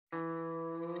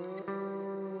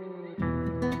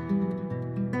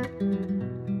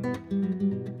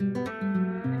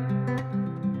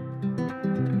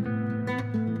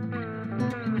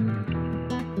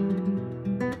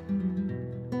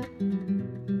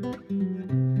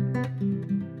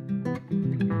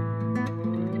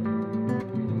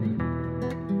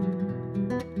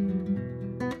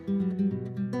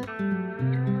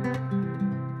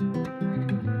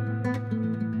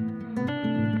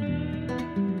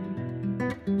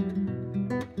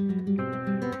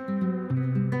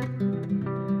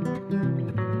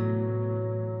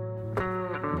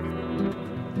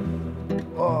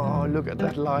Look at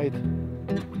that light.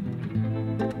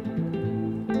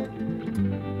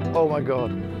 Oh my God.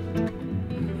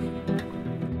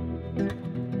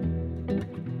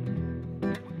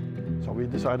 So we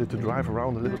decided to drive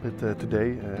around a little bit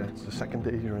today. It's the second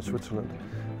day here in Switzerland.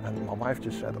 And my wife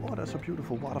just said, oh, that's a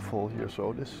beautiful waterfall here.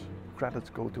 So this credits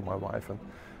go to my wife. And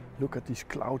look at these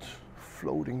clouds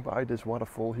floating by this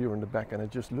waterfall here in the back. And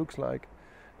it just looks like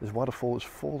this waterfall is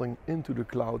falling into the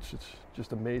clouds. It's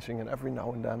just amazing. And every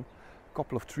now and then a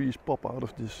couple of trees pop out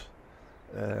of this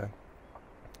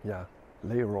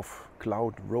layer of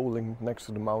cloud rolling next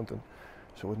to the mountain.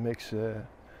 So it makes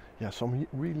some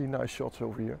really nice shots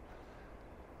over here.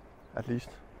 At least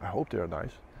I hope they are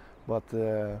nice. But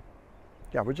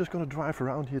we're just going to drive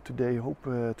around here today, hope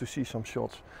to see some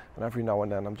shots. And every now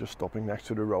and then I'm just stopping next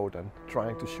to the road and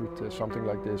trying to shoot something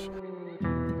like this.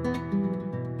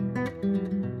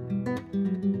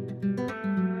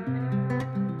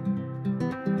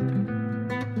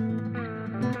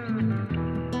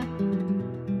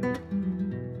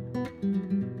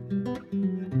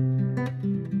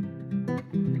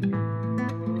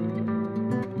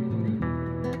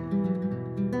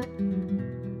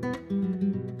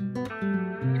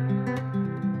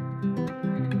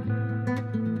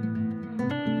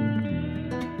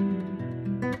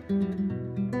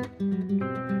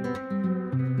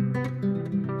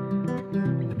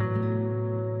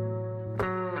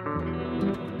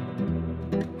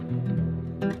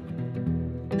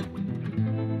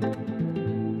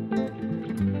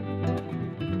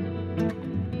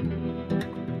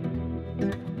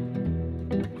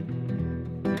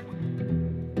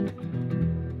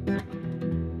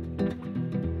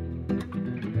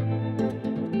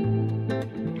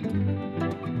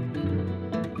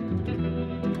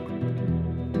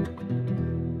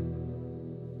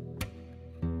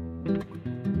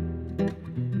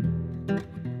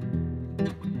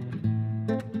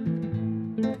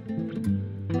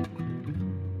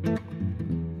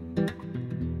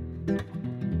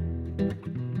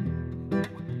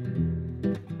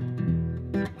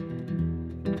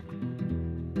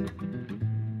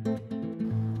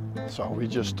 So we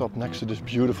just stopped next to this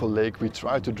beautiful lake. We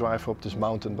tried to drive up this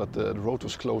mountain, but the road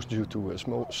was closed due to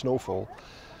snowfall.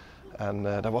 And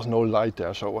there was no light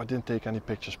there, so I didn't take any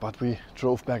pictures. But we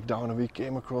drove back down and we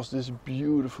came across this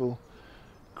beautiful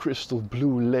crystal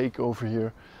blue lake over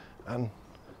here. And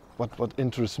what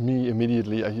interests me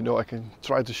immediately, I can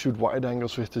try to shoot wide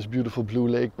angles with this beautiful blue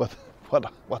lake, but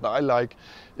what I like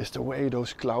is the way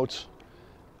those clouds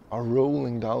are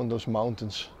rolling down those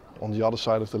mountains on the other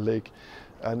side of the lake.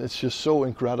 And it's just so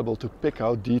incredible to pick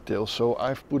out details. So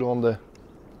I've put on the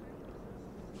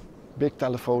big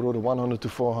telephoto, the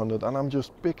 100-400, and I'm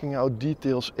just picking out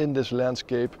details in this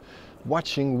landscape,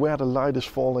 watching where the light is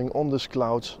falling on these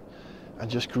clouds,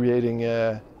 and just creating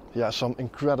some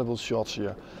incredible shots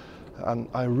here. And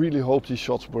I really hope these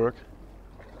shots work,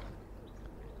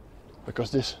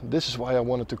 because this is why I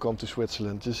wanted to come to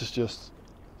Switzerland. This is just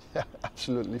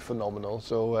absolutely phenomenal.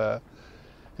 So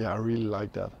I really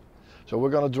like that. So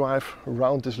we're gonna drive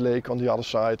around this lake on the other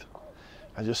side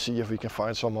and just see if we can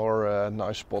find some more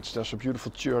nice spots. There's a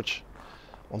beautiful church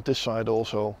on this side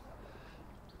also.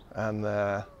 And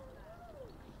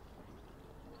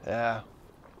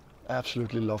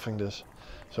absolutely loving this.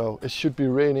 So it should be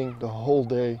raining the whole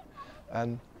day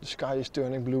and the sky is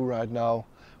turning blue right now.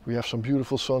 We have some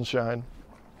beautiful sunshine.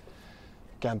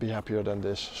 Can't be happier than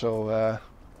this. So a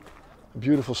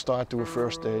beautiful start to a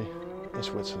first day in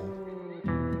Switzerland.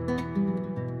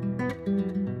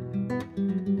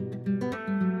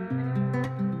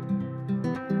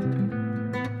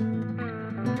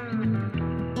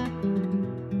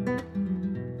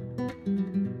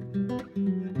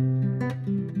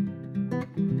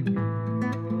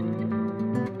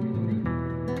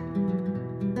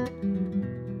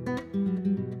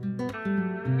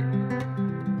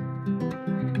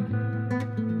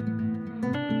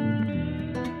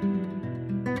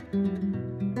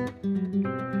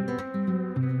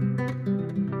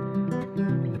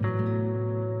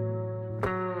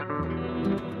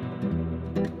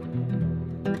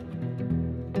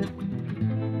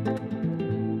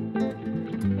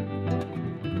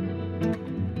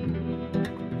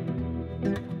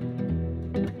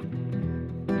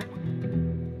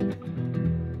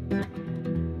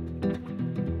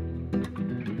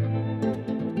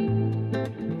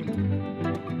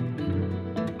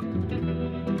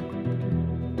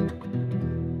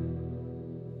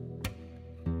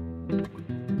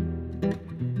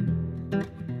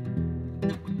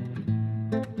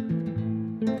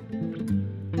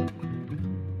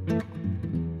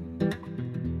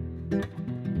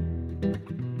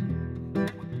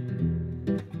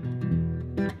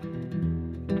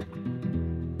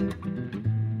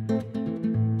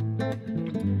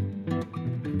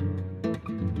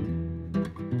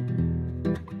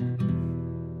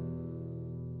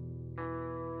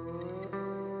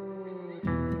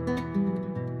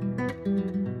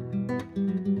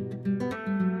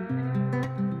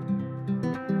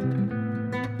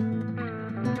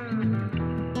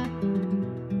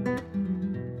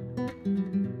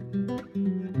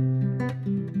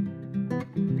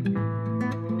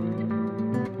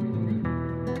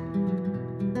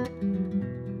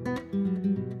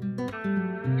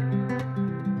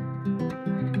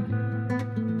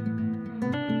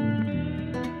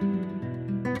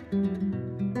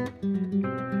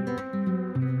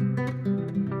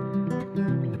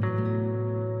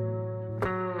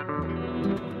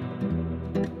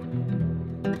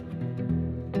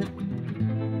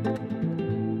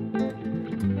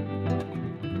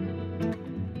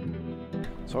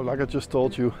 So like I just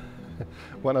told you,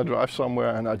 when I drive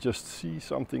somewhere and I just see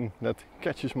something that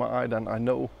catches my eye, then I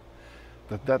know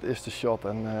that that is the shot.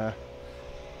 And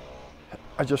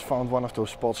I just found one of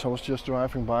those spots. I was just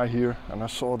driving by here and I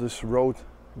saw this road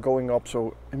going up,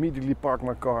 so immediately parked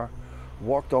my car,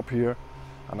 walked up here,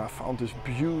 and I found this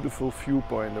beautiful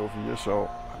viewpoint over here. So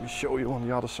let me show you on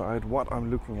the other side what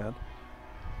I'm looking at.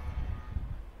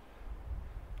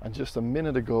 And just a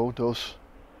minute ago, those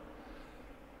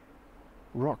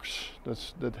rocks,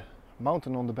 that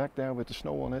mountain on the back there with the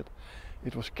snow on it,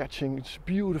 it was catching its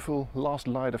beautiful last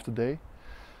light of the day.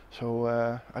 So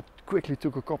I quickly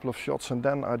took a couple of shots, and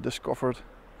then I discovered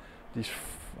these,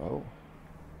 oh,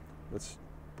 let's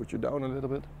put you down a little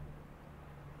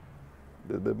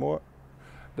bit more.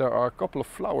 There are a couple of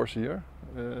flowers here.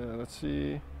 Let's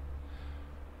see. You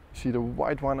see the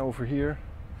white one over here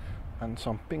and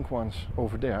some pink ones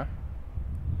over there.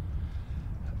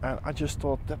 And I just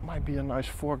thought that might be a nice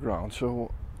foreground.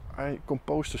 So I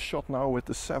composed a shot now with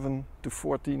the 7 to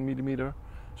 14 millimeter.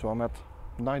 So I'm at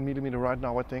 9 millimeter right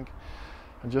now, I think.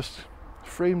 And just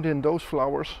framed in those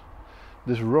flowers,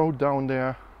 this road down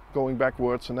there going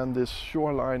backwards, and then this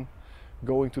shoreline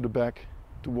going to the back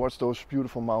towards those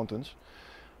beautiful mountains.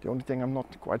 The only thing I'm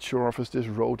not quite sure of is this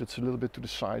road. It's a little bit to the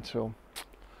side, so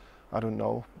I don't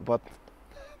know. But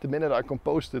the minute I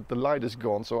composed it, the light is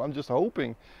gone. So I'm just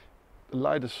hoping the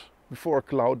light is before a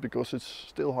cloud, because it's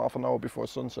still half an hour before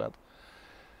sunset.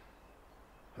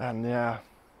 And yeah,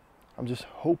 I'm just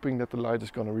hoping that the light is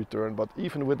going to return. But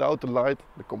even without the light,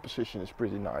 the composition is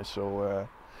pretty nice. So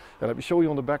yeah, let me show you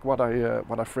on the back what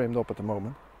I framed up at the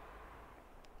moment.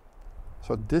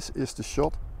 So this is the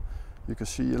shot. You can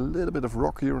see a little bit of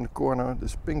rock here in the corner,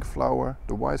 this pink flower,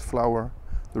 the white flower,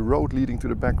 the road leading to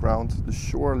the background, the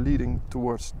shore leading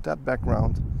towards that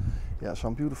background. Yeah,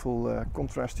 some beautiful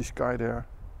contrasty sky there.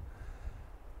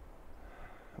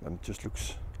 And then it just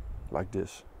looks like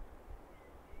this.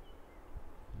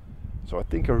 So I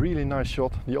think a really nice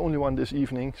shot, the only one this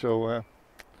evening, so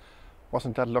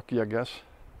wasn't that lucky, I guess.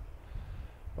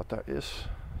 But there is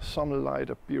some light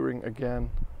appearing again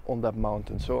on that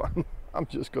mountain, so I'm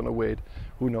just gonna wait.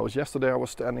 Who knows? Yesterday I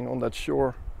was standing on that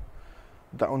shore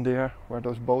down there where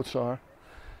those boats are,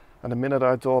 and the minute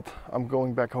I thought I'm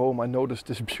going back home, I noticed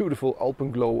this beautiful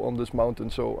alpenglow on this mountain,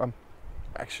 so I'm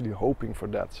actually hoping for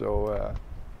that. So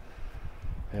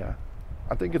yeah,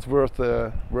 I think it's worth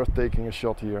taking a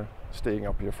shot here, staying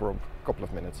up here for a couple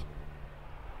of minutes.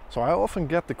 So I often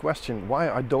get the question why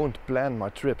I don't plan my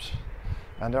trips,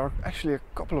 and there are actually a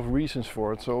couple of reasons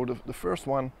for it. So the first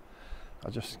one,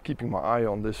 I'm just keeping my eye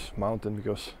on this mountain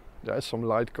because there is some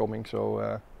light coming,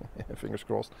 so fingers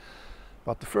crossed.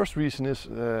 But the first reason is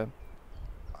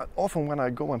often when I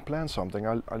go and plan something,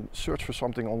 I search for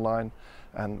something online,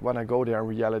 and when I go there in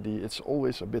reality, it's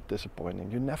always a bit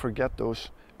disappointing. You never get those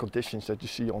conditions that you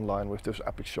see online with those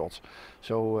epic shots.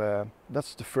 So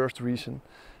that's the first reason.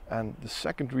 And the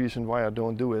second reason why I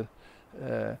don't do it,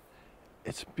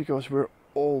 it's because we're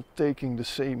all taking the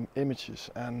same images,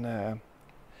 and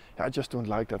I just don't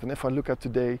like that. And if I look at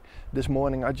today, this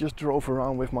morning I just drove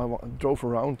around with my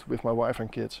wife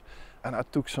and kids, and I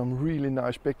took some really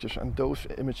nice pictures, and those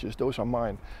images, those are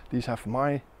mine. These have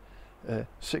my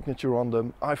signature on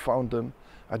them. I found them.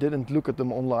 I didn't look at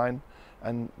them online,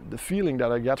 and the feeling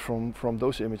that I get from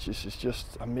those images is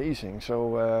just amazing.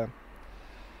 So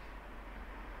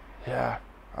yeah,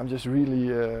 I'm just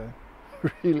really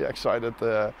really excited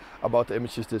about the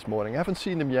images this morning. I haven't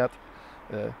seen them yet.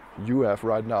 You have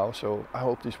right now, so I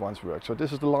hope these ones work. So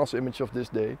this is the last image of this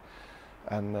day,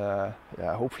 and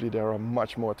yeah, hopefully there are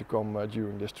much more to come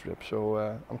during this trip. So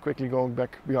I'm quickly going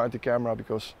back behind the camera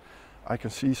because I can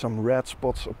see some red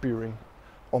spots appearing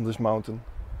on this mountain,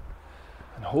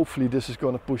 and hopefully this is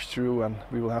going to push through and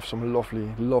we will have some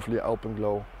lovely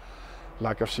alpenglow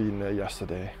like I've seen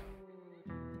yesterday.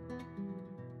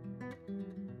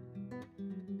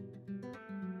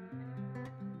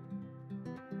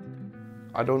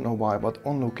 I don't know why, but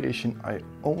on location I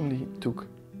only took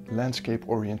landscape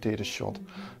oriented shot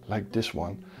like this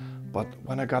one. But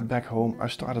when I got back home, I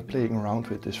started playing around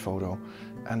with this photo,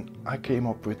 and I came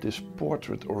up with this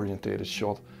portrait oriented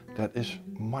shot that is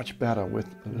much better with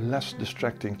less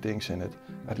distracting things in it.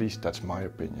 At least that's my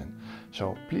opinion.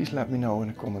 So please let me know in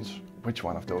the comments which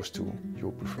one of those two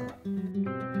you prefer.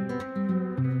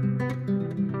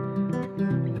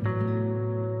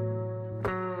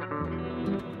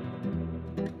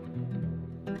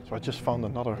 So I just found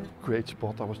another great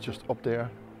spot. I was just up there,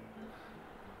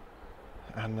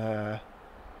 and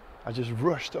I just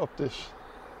rushed up this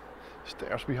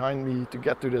stairs behind me to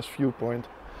get to this viewpoint,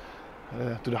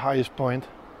 to the highest point,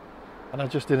 and I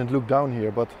just didn't look down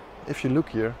here, but if you look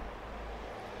here,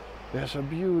 there's a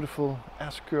beautiful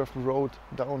S-curved road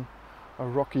down a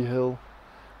rocky hill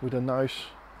with a nice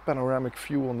panoramic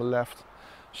view on the left,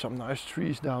 some nice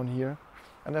trees down here,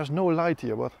 and there's no light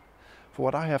here, but for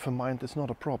what I have in mind it's not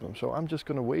a problem. So I'm just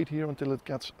gonna wait here until it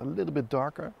gets a little bit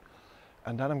darker,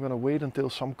 and then I'm gonna wait until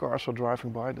some cars are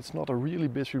driving by. It's not a really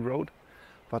busy road,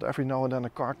 but every now and then a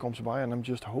car comes by, and I'm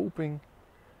just hoping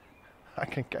I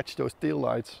can catch those tail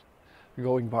lights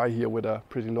going by here with a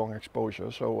pretty long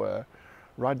exposure. So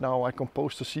right now I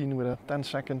composed the scene with a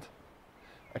 10-second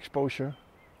exposure.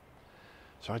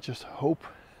 So I just hope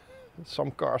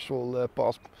some cars will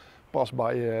pass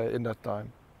by in that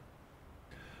time.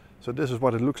 So this is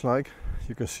what it looks like.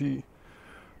 You can see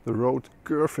the road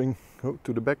curving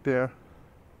to the back there.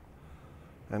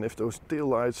 And if those tail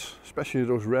lights, especially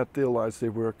those red tail lights, they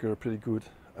work pretty good,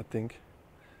 I think.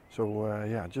 So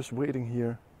yeah, just waiting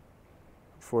here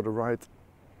for the right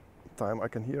time. I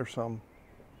can hear some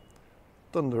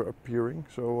thunder appearing,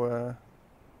 so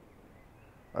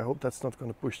I hope that's not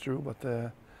going to push through,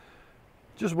 but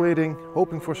just waiting,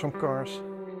 hoping for some cars.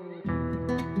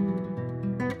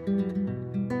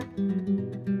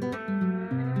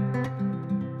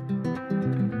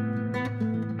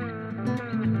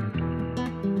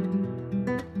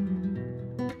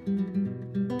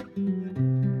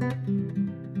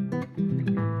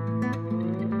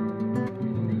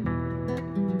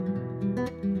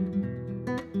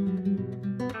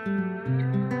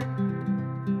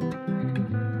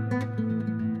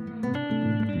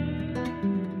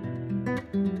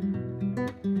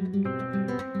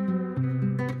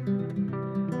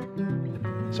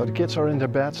 So the kids are in their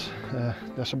beds.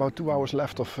 There's about 2 hours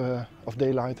left of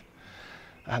daylight,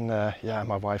 and yeah,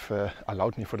 my wife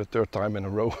allowed me for the 3rd time in a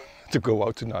row to go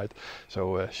out tonight.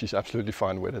 So she's absolutely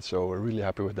fine with it. So we're really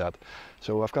happy with that.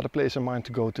 So I've got a place in mind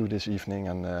to go to this evening,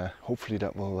 and hopefully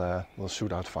that will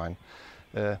suit out fine.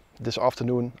 This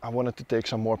afternoon I wanted to take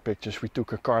some more pictures. We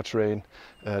took a car train,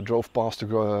 drove past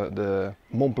the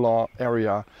Mont Blanc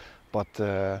area. But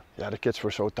yeah, the kids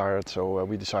were so tired, so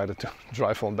we decided to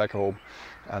drive on back home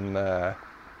and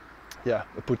yeah,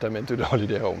 put them into the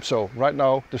holiday home. So right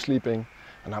now they're sleeping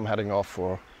and I'm heading off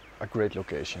for a great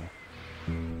location.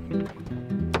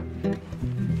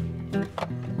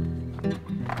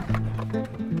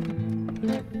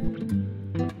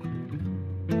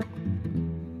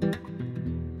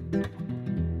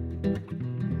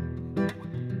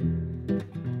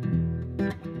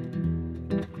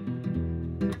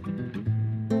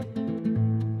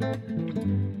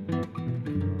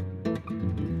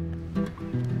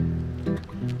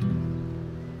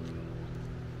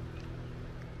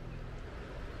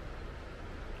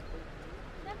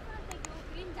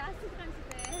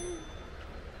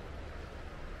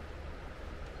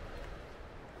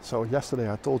 So yesterday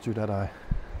I told you that I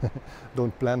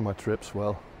don't plan my trips.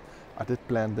 Well, I did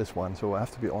plan this one, so I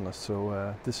have to be honest.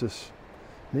 So this is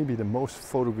maybe the most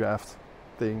photographed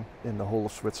thing in the whole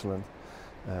of Switzerland,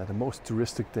 the most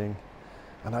touristic thing,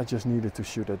 and I just needed to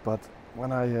shoot it. But when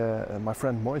my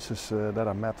friend Moises that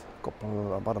I met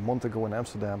about a month ago in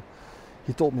Amsterdam,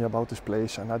 he told me about this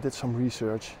place, and I did some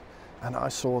research, and I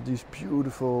saw these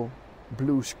beautiful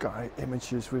blue sky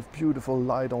images with beautiful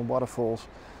light on waterfalls,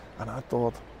 and I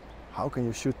thought, how can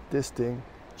you shoot this thing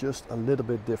just a little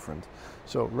bit different?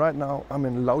 So right now I'm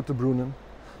in Lauterbrunnen,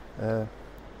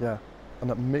 yeah, an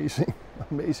amazing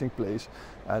amazing place,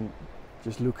 and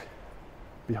just look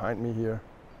behind me here,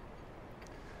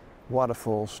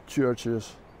 waterfalls,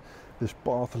 churches, this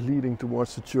path leading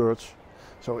towards the church,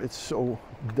 so it's so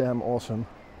damn awesome.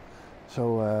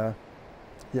 So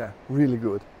yeah, really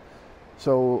good.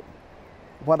 So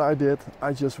what I did,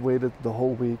 I just waited the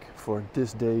whole week for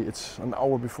this day. It's an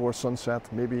hour before sunset,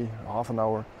 maybe half an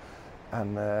hour,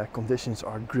 and conditions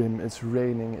are grim. It's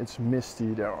raining, it's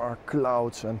misty, there are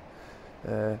clouds, and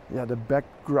yeah, the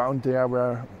background there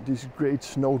where these great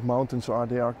snowed mountains are,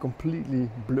 they are completely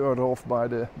blurred off by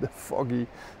the foggy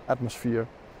atmosphere,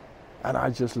 and I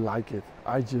just like it.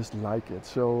 I just like it.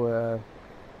 So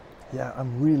yeah,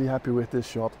 I'm really happy with this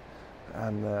shot.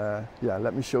 And yeah,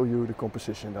 let me show you the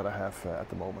composition that I have at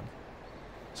the moment.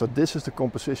 So this is the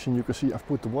composition. You can see I've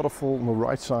put the waterfall on the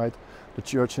right side, the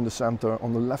church in the center.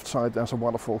 On the left side there's a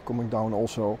waterfall coming down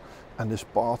also, and this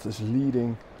path is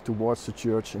leading towards the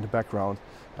church in the background.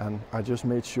 And I just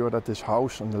made sure that this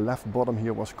house on the left bottom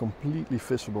here was completely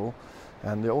visible.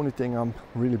 And the only thing I'm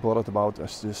really bothered about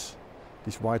is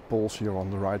these white poles here on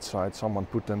the right side. Someone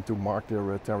put them to mark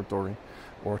their territory,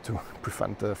 or to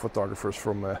prevent photographers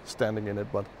from standing in it,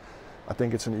 but I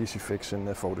think it's an easy fix in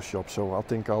Photoshop, so I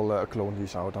think I'll clone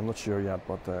these out. I'm not sure yet,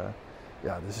 but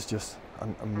yeah, this is just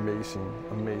an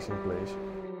amazing place.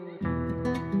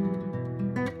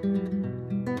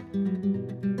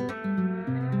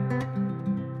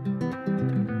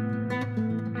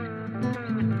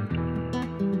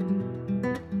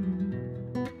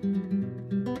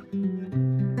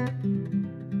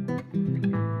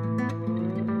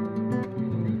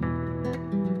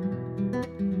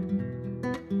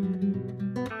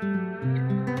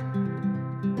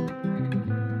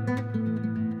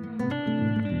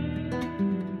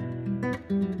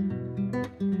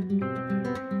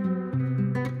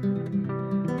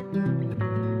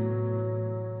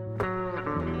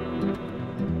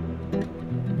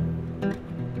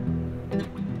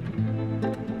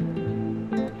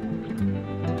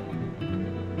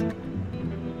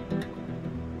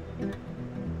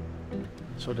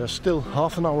 So there's still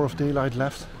half an hour of daylight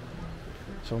left.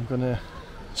 So I'm gonna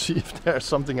see if there's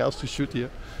something else to shoot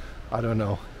here. I don't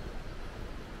know.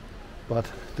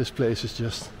 But this place is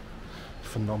just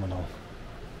phenomenal.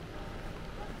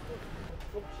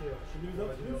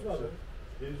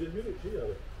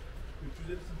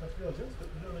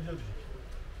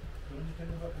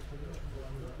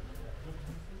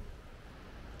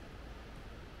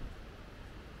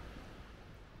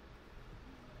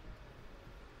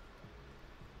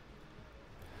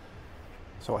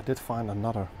 So I did find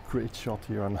another great shot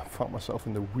here, and I found myself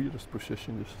in the weirdest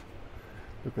position. Just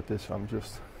look at this. I'm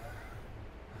just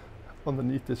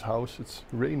underneath this house. It's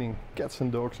raining cats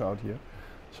and dogs out here.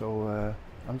 So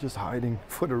I'm just hiding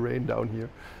for the rain down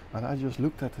here. And I just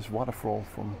looked at this waterfall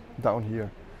from down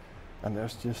here. And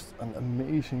there's just an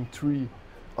amazing tree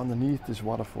underneath this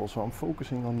waterfall. So I'm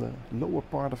focusing on the lower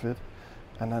part of it.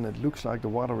 And then it looks like the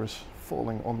water is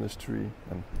falling on this tree.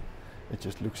 And it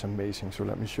just looks amazing. So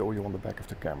let me show you on the back of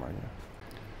the camera here.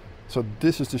 So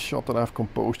this is the shot that I've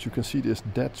composed. You can see this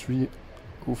dead tree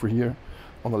over here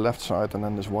on the left side, and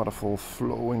then this waterfall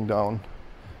flowing down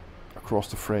across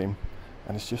the frame.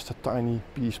 And it's just a tiny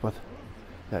piece, but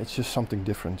yeah, it's just something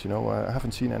different, you know. I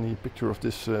haven't seen any picture of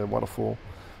this waterfall.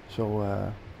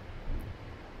 So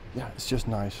yeah, it's just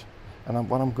nice. And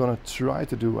what I'm gonna try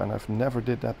to do, and I've never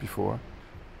did that before,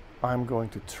 I'm going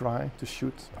to try to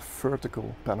shoot a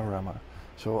vertical panorama.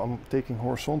 So I'm taking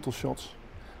horizontal shots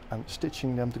and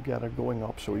stitching them together going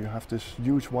up, so you have this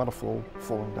huge waterfall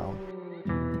falling down.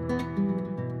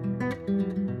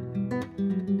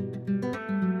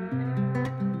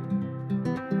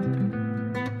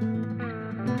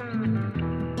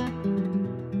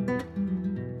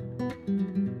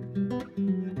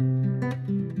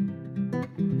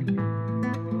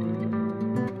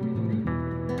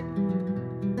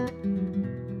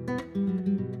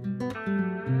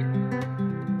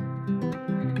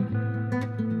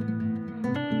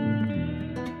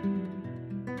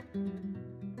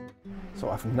 So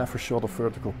I've never shot a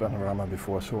vertical panorama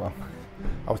before, so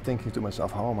I was thinking to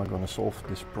myself, how am I going to solve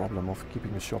this problem of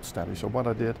keeping the shot steady? So what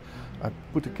I did, I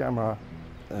put the camera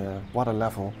water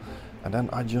level, and then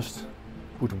I just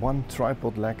put one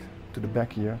tripod leg to the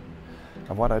back here.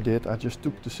 And what I did, I just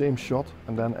took the same shot,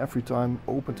 and then every time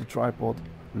opened the tripod,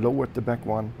 lowered the back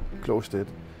one, closed it,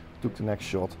 took the next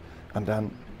shot, and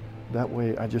then that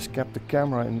way I just kept the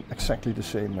camera in exactly the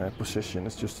same position.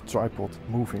 It's just a tripod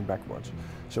moving backwards.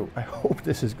 So I hope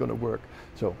this is gonna work.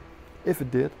 So if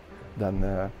it did,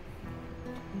 then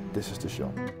this is the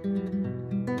shot.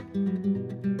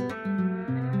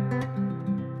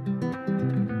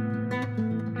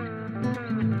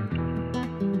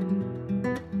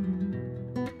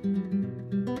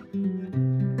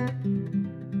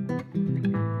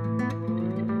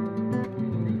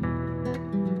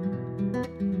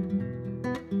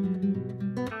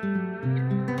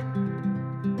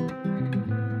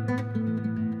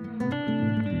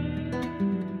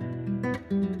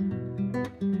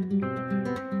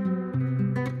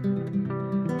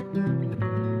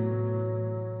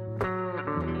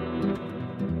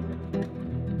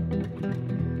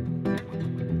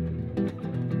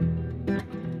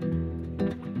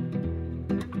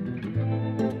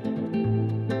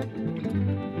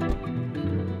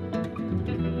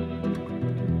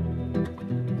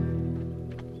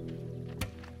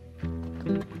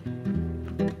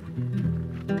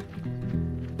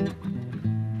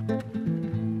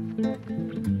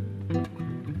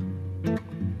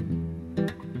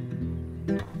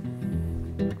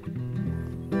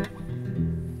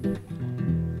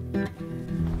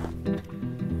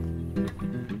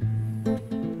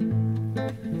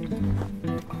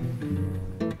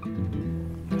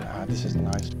 This is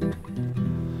nice.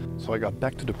 So I got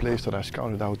back to the place that I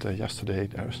scouted out yesterday.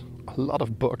 There's a lot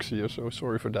of bugs here, so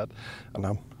sorry for that. And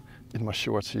I'm in my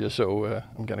shorts here, so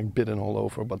I'm getting bitten all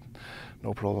over, but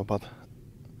no problem. But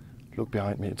look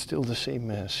behind me, it's still the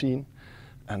same scene,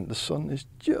 and the sun is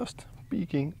just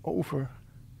peeking over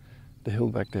the hill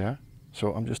back there.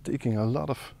 So I'm just taking a lot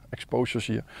of exposures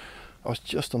here. I was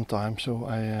just on time, so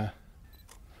and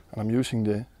I'm using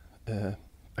the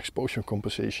exposure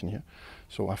compensation here.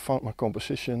 So I found my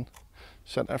composition,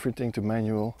 set everything to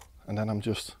manual, and then I'm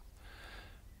just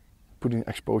putting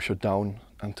exposure down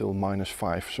until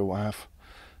 -5. So I have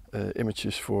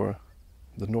images for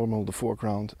the normal, the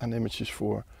foreground, and images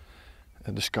for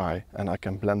the sky, and I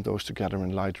can blend those together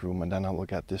in Lightroom, and then I will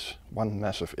get this one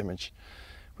massive image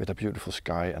with a beautiful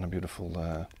sky and a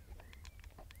beautiful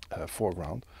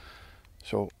foreground.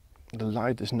 So the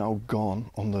light is now gone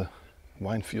on the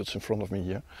wine fields in front of me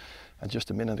here, and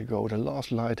just a minute ago the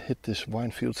last light hit this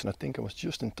wine fields, and I think I was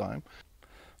just in time.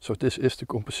 So this is the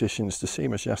composition. It's the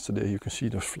same as yesterday. You can see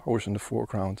those flowers in the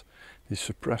foreground, these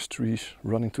suppressed trees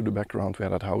running to the background where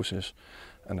that house is,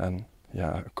 and then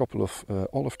a couple of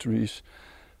olive trees,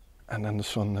 and then the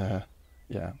sun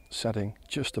setting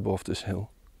just above this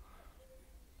hill.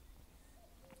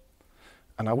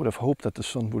 And I would have hoped that the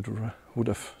sun would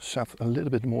have set a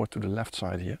little bit more to the left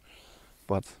side here,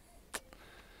 but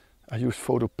I used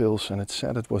photo pills and it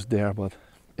said it was there, but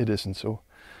it isn't. So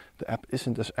the app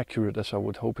isn't as accurate as I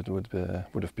would hope it would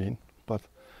have been. But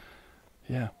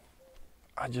yeah,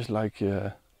 I just like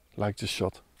this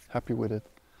shot. Happy with it.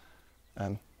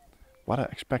 And what I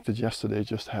expected yesterday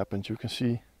just happened. You can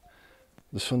see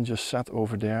the sun just set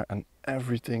over there and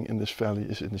everything in this valley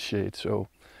is in the shade. So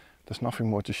there's nothing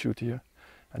more to shoot here.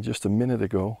 And just a minute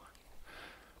ago,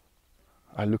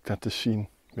 I looked at the scene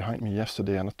behind me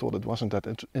yesterday and I thought it wasn't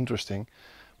that interesting,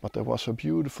 but there was a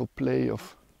beautiful play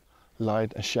of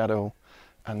light and shadow,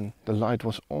 and the light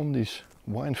was on these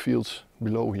wine fields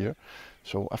below here.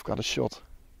 So I've got a shot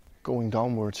going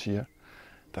downwards here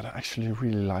that I actually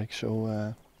really like.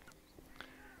 So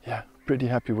yeah, pretty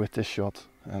happy with this shot,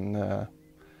 and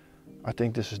I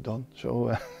think this is done.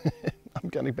 So I'm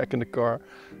getting back in the car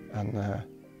and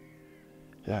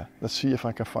yeah, let's see if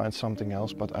I can find something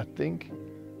else, but I think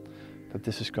that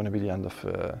this is going to be the end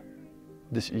of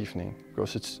this evening,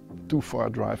 because it's too far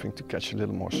driving to catch a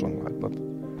little more sunlight, but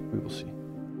we will see.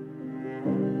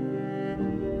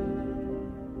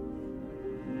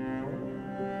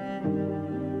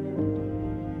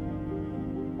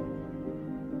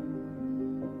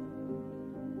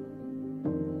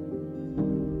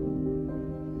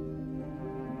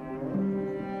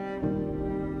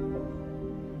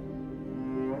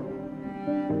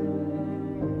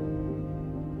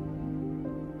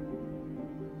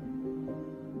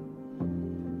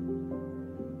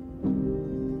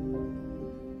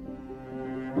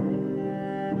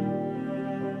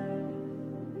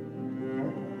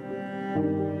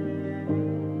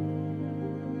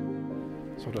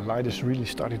 So the light is really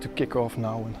starting to kick off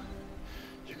now, and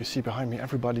you can see behind me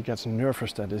everybody gets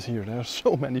nervous that is here. There are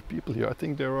so many people here. I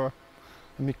think there are,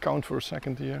 let me count for a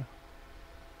second here.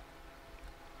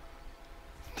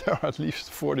 There are at least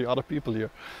 40 other people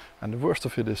here. And the worst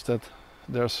of it is that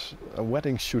there's a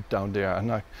wedding shoot down there,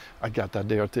 and I get that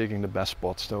they are taking the best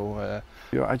spots. So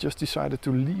I just decided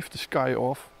to leave the sky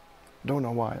off. Don't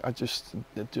know why,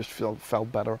 it just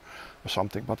felt better or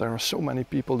something, but there are so many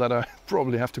people that I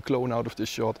probably have to clone out of this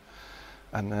shot,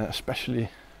 and especially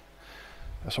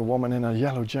there's a woman in a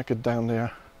yellow jacket down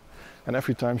there, and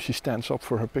every time she stands up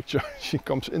for her picture she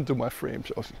comes into my frame,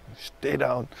 so stay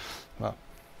down. Well,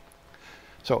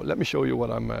 so let me show you what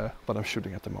I'm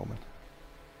shooting at the moment.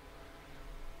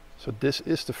 So this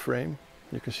is the frame.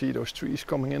 You can see those trees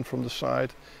coming in from the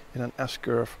side in an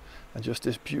S-curve, and just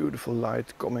this beautiful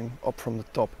light coming up from the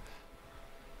top.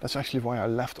 That's actually why I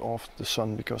left off the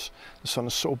sun, because the sun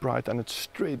is so bright and it's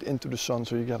straight into the sun,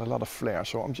 so you get a lot of flare.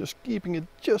 So I'm just keeping it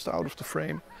just out of the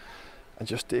frame and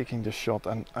just taking this shot.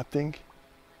 And I think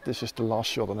this is the last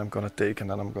shot that I'm gonna take, and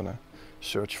then I'm gonna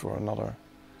search for another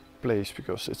place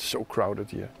because it's so crowded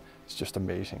here. It's just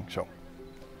amazing. So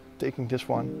taking this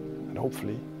one, and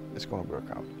hopefully it's gonna work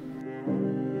out.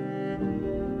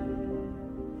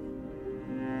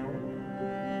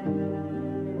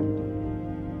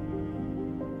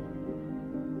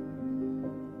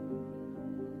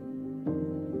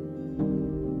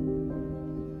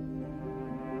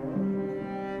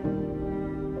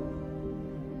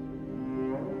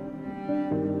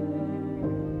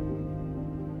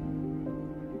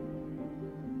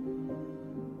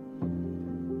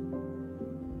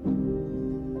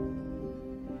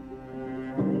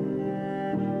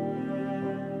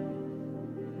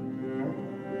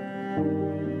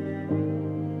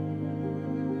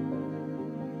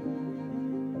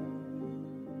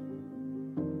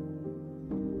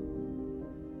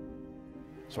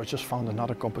 So I just found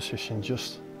another composition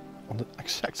just on the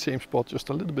exact same spot, just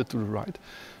a little bit to the right.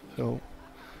 So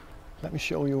let me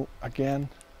show you again.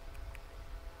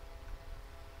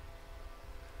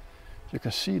 You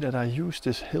can see that I used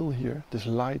this hill here, this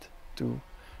light, to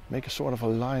make a sort of a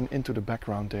line into the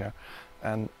background there.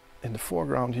 And in the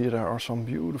foreground here there are some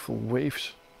beautiful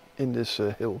waves in this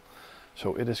hill.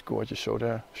 So it is gorgeous. So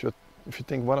there should, if you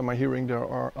think, what am I hearing? There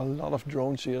are a lot of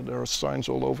drones here. There are signs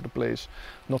all over the place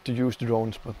not to use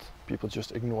drones, but people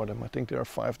just ignore them. I think there are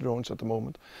 5 drones at the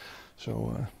moment.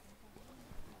 So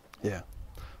yeah,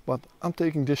 but I'm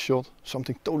taking this shot,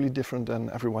 something totally different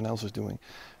than everyone else is doing.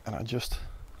 And I just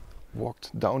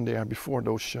walked down there before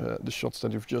those the shots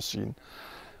that you've just seen.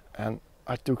 And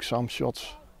I took some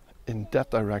shots in that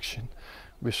direction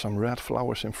with some red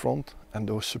flowers in front and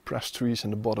those suppressed trees in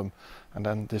the bottom, and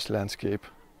then this landscape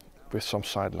with some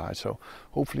side lights. So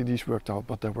hopefully these worked out,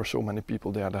 but there were so many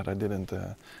people there that I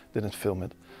didn't film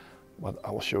it. But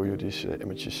I will show you these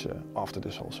images after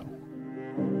this also.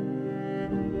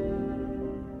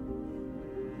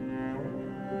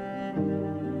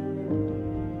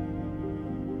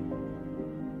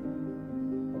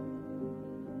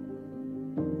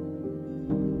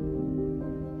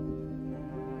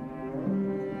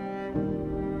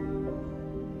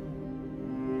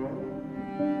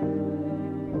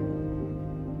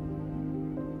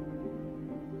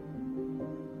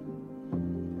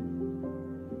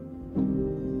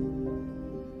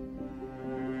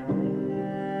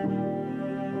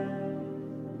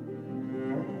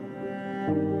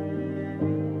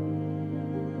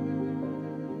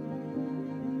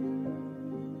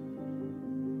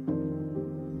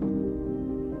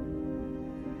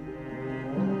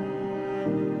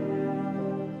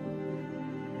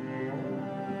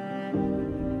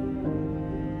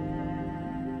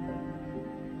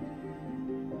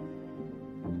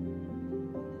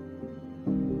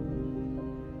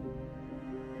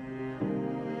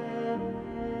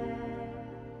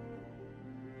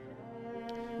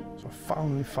 So I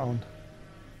finally found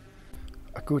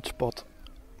a good spot,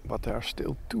 but there are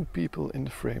still 2 people in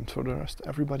the frame. So the rest,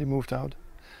 everybody moved out,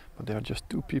 but there are just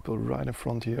 2 people right in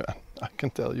front here, and I can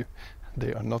tell you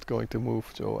they are not going to move.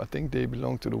 So I think they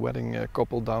belong to the wedding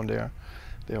couple down there.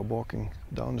 They are walking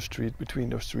down the street between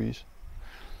those trees,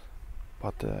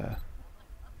 but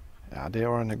yeah, they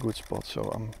are in a good spot, so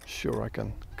I'm sure I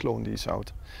can clone these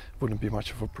out. Wouldn't be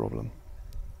much of a problem.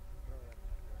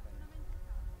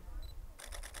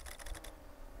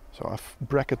 So I've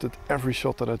bracketed every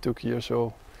shot that I took here,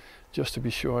 so just to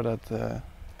be sure that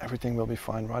everything will be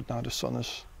fine. Right now the sun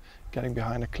is getting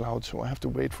behind a cloud, so I have to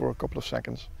wait for a couple of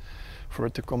seconds for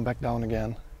it to come back down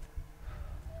again.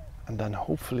 And then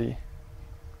hopefully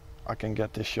I can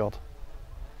get this shot.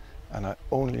 And I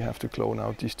only have to clone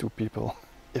out these 2 people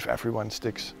if everyone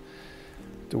sticks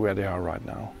to where they are right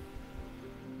now.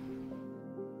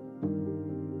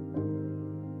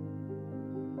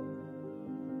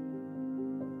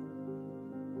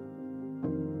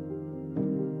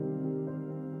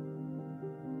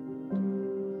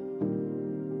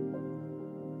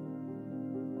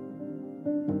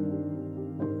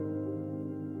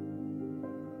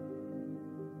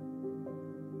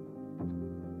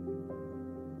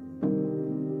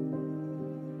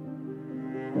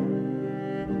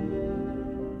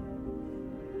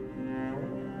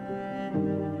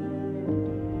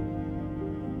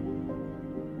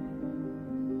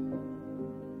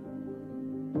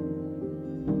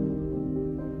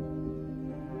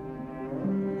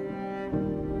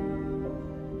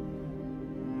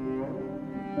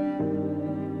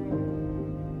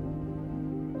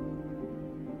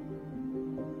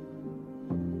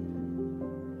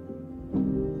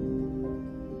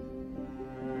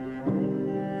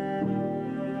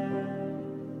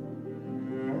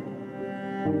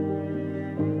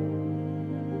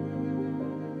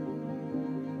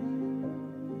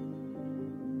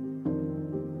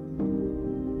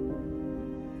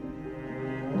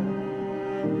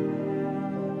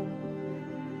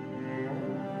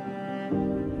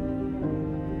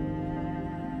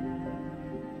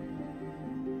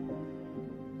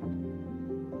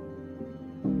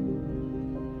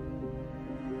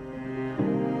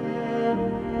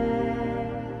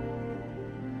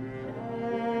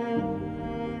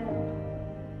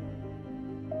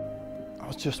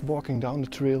 Just walking down the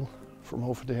trail from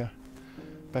over there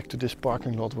back to this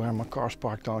parking lot where my car's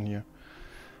parked down here.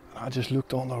 And I just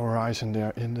looked on the horizon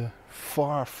there in the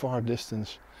far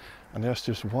distance, and there's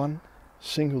just one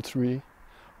single tree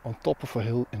on top of a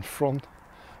hill in front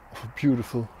of a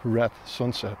beautiful red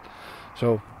sunset.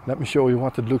 So let me show you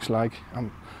what it looks like.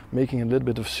 I'm making a little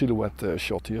bit of silhouette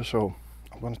shot here, so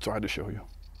I'm going to try to show you.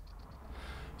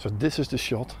 So this is the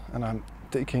shot, and I'm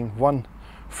taking one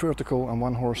vertical and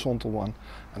one horizontal one,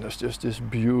 and there's just this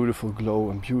beautiful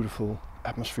glow and beautiful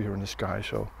atmosphere in the sky.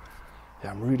 So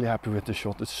yeah, I'm really happy with the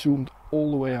shot. It's zoomed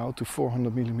all the way out to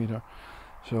 400mm.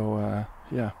 So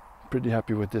yeah, pretty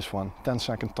happy with this one.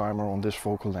 10-second timer on this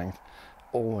focal length,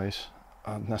 always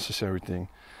a necessary thing,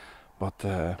 but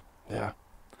yeah,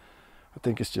 I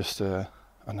think it's just an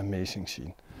amazing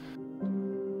scene.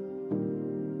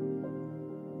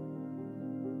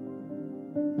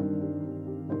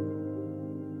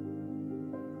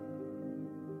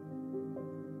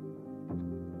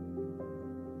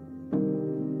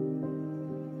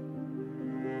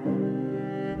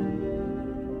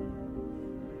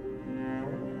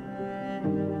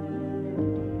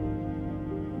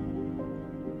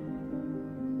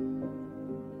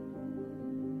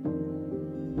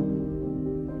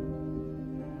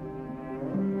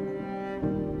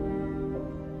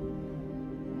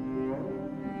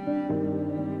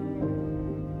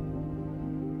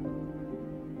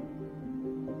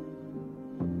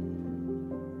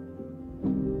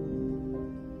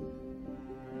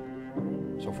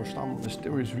 So for some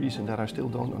mysterious reason that I still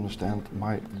don't understand,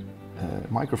 my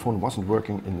microphone wasn't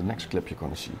working in the next clip you're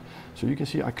gonna see. So you can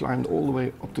see I climbed all the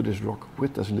way up to this rock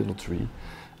with this little tree,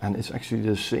 and it's actually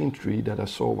the same tree that I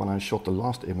saw when I shot the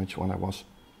last image when I was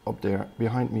up there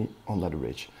behind me on Ladder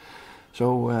Ridge.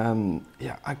 So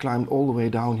yeah, I climbed all the way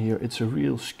down here. It's a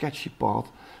real sketchy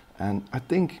path, and I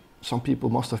think some people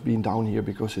must have been down here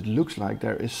because it looks like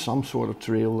there is some sort of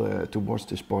trail towards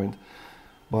this point.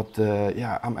 But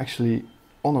yeah, I'm actually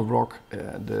on a rock.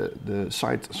 The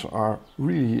sides are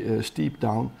really steep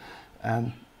down,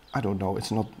 and I don't know,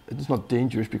 it's not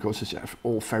dangerous because it's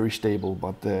all very stable,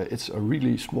 but it's a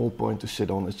really small point to sit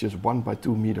on. It's just 1 by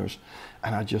 2 meters,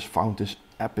 and I just found this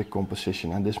epic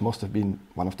composition, and this must have been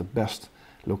one of the best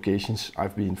locations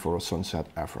I've been for a sunset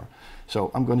ever.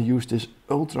 So I'm going to use this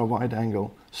ultra wide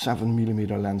angle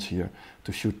 7mm lens here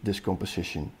to shoot this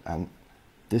composition, and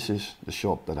this is the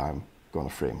shot that I'm going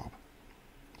to frame up.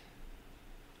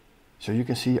 So you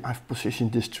can see I've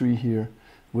positioned this tree here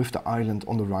with the island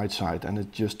on the right side, and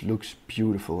it just looks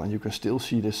beautiful, and you can still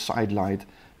see this side light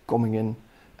coming in,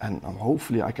 and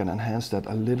hopefully I can enhance that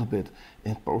a little bit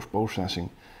in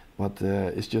post-processing, but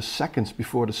it's just seconds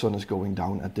before the sun is going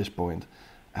down at this point,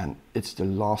 and it's the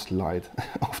last light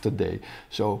of the day.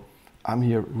 So I'm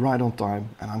here right on time,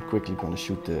 and I'm quickly going to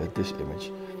shoot this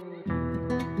image.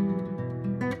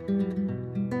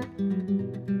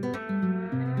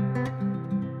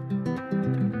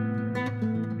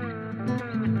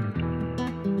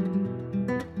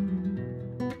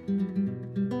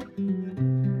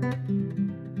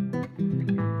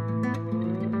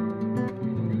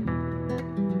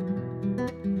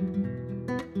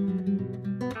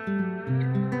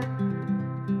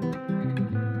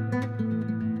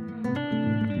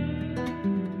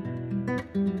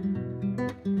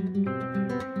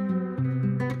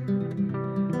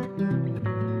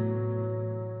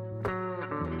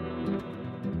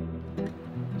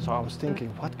 So I was thinking,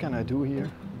 what can I do here?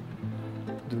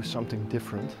 Do something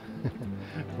different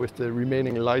with the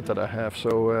remaining light that I have.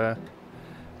 So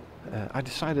I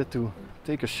decided to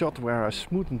take a shot where I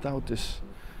smoothened out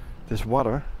this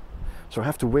water. So I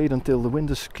have to wait until the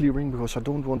wind is clearing because I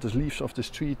don't want the leaves of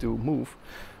this tree to move.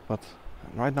 But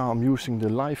right now I'm using the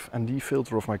live ND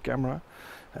filter of my camera,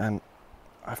 and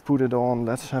I've put it on.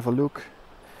 Let's have a look.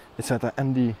 It's at a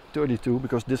ND 32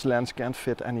 because this lens can't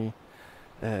fit any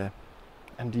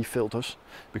ND filters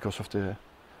because of the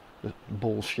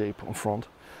ball shape on front.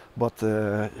 But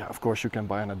yeah, of course you can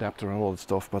buy an adapter and all that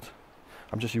stuff, but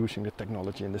I'm just using the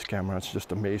technology in this camera. It's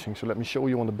just amazing. So let me show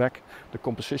you on the back the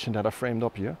composition that I framed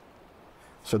up here.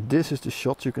 So this is the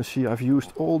shot. You can see I've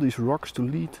used all these rocks to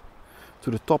lead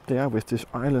to the top there with this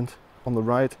island on the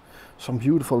right. Some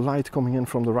beautiful light coming in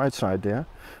from the right side there.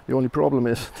 The only problem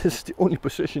is this is the only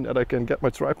position that I can get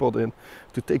my tripod in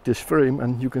to take this frame,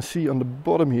 and you can see on the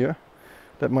bottom here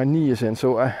that my knee is in,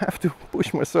 so I have to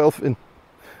push myself in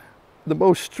the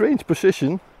most strange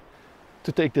position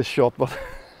to take this shot, but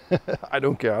I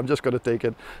don't care, I'm just gonna take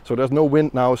it. So there's no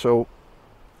wind now, so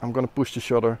I'm gonna push the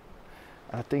shutter.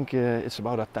 I think it's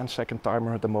about a 10-second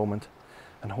timer at the moment,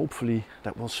 and hopefully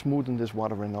that will smoothen this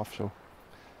water enough. So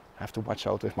I have to watch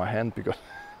out with my hand because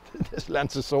this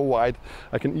lens is so wide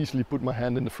I can easily put my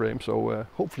hand in the frame, so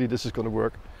hopefully this is gonna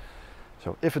work.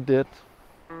 So if it did,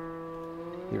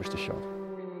 here's the shot.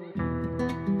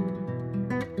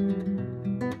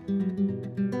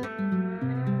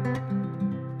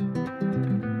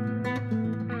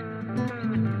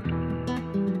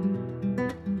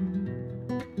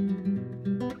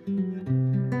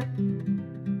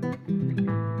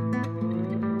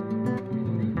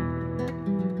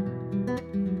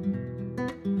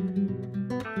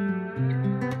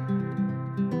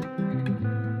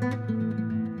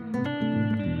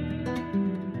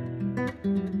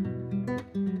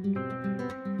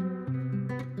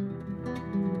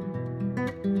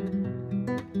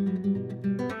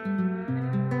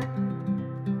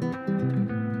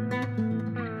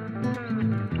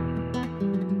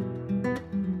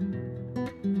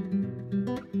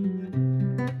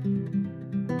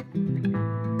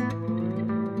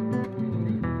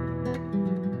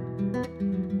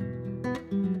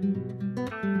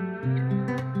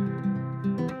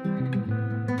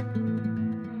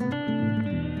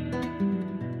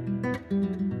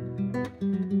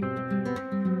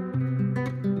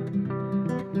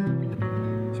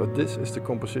 So this is the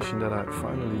composition that I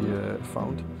finally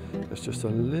found. There's just a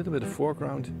little bit of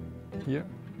foreground here,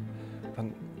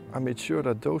 and I made sure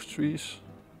that those trees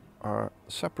are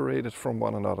separated from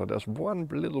one another. There's one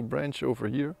little branch over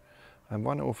here and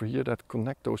one over here that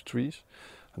connect those trees.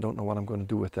 I don't know what I'm going to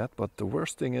do with that, but the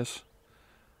worst thing is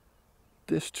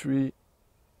this tree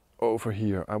over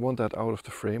here. I want that out of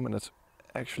the frame, and it's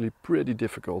actually pretty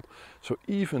difficult. So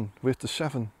even with the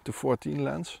 7-14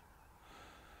 lens,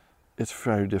 it's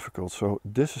very difficult. So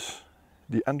this is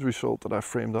the end result that I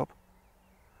framed up.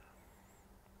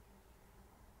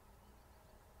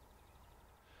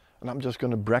 And I'm just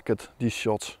going to bracket these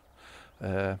shots,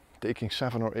 taking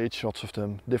 7 or 8 shots of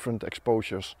them, different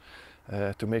exposures,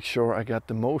 to make sure I get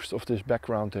the most of this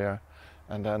background there,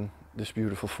 and then this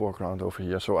beautiful foreground over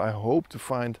here. So I hope to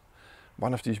find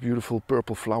one of these beautiful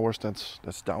purple flowers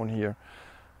that's down here,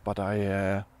 but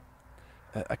I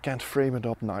can't frame it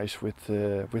up nice with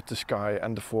the sky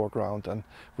and the foreground, and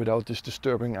without these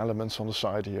disturbing elements on the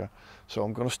side here. So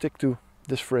I'm gonna stick to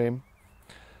this frame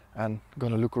and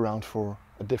gonna look around for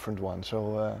a different one.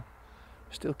 So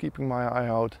still keeping my eye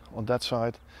out on that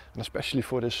side, and especially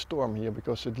for this storm here,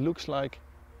 because it looks like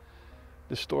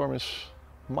the storm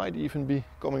might even be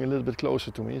coming a little bit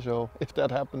closer to me. So if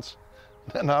that happens,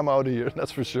 then I'm out of here,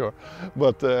 that's for sure.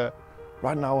 But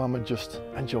right now I'm just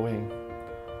enjoying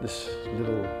this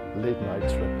little late night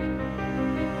trip.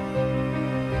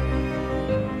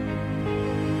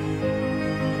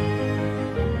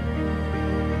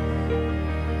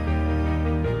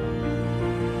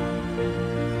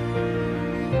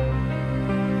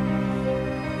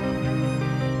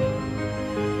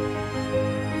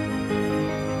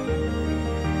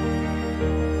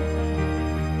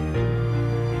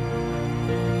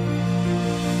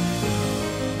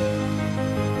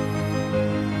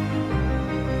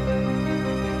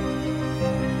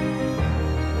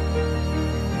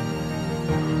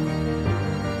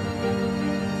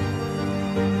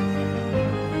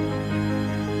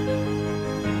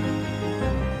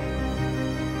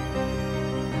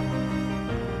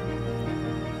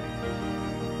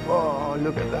 Oh,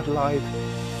 look at that light.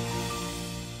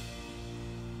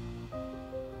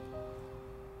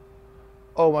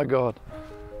 Oh my God.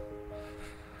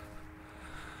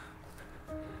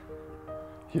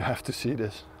 You have to see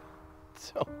this.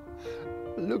 So,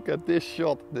 look at this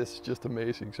shot. This is just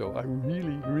amazing. So I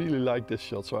really like this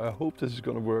shot. So I hope this is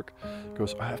gonna work,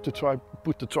 because I have to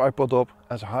put the tripod up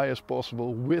as high as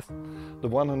possible with the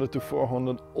 100 to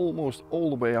 400 almost all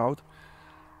the way out.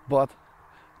 But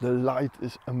the light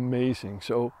is amazing.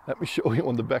 So let me show you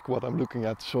on the back what I'm looking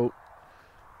at. So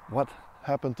what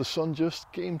happened? The sun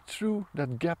just came through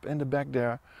that gap in the back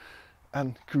there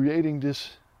and creating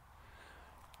this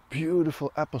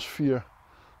beautiful atmosphere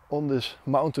on this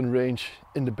mountain range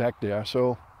in the back there.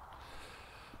 So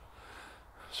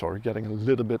sorry, getting a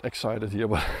little bit excited here,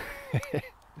 but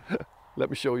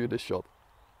let me show you this shot.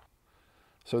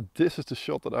 So this is the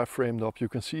shot that I framed up. You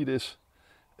can see this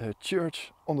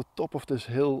church on the top of this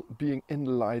hill being in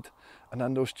the light, and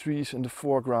then those trees in the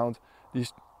foreground,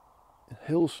 these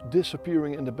hills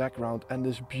disappearing in the background, and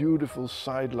this beautiful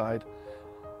side light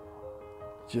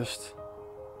just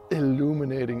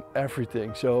illuminating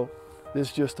everything. So this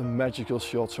is just a magical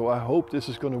shot. So I hope this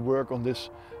is going to work on this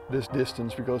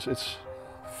distance, because it's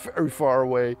very far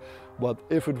away, but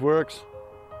if it works,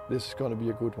 this is going to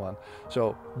be a good one.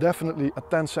 So definitely a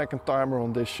 10-second timer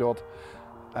on this shot,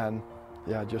 and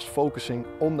yeah, just focusing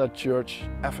on that church,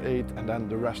 f8, and then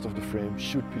the rest of the frame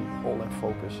should be all in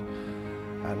focus.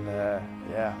 And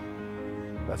yeah,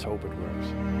 let's hope it works.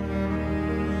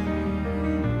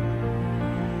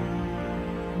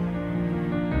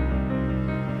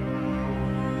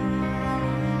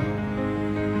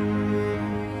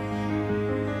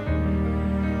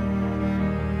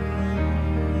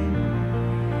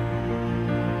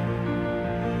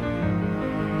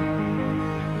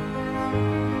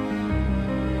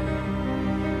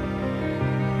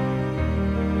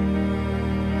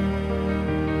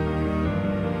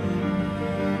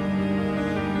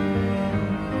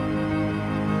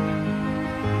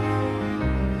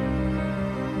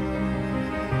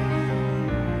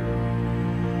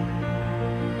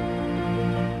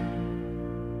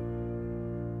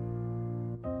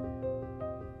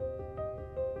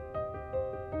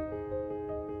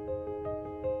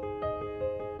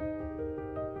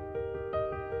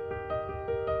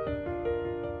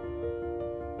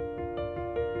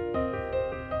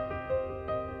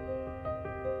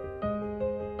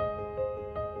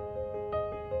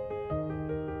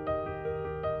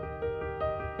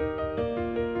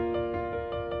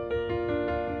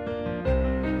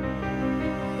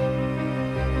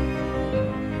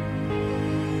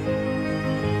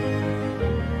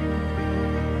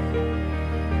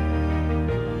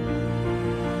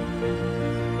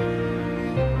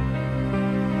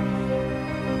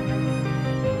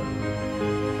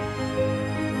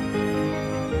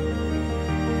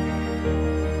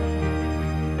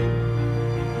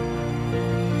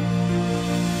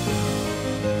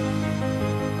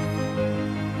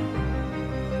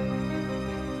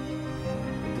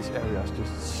 area is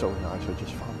just so nice. I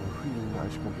just found a really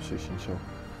nice composition, so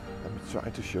let me try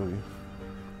to show you.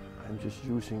 I'm just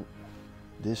using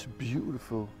this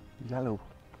beautiful yellow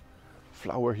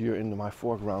flower here in my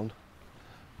foreground.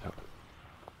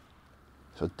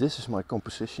 So this is my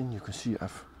composition. You can see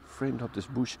I've framed up this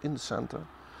bush in the center,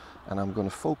 and I'm going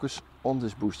to focus on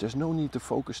this bush. There's no need to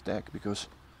focus tag because,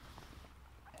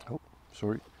 oh,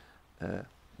 sorry.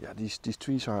 Yeah, these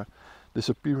trees are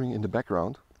disappearing in the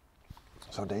background.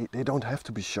 So they don't have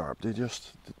to be sharp. They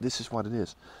just, this is what it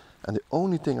is. And the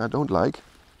only thing I don't like,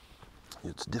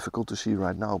 it's difficult to see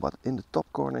right now, but in the top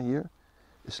corner here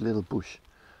is a little bush.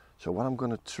 So what I'm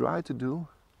going to try to do,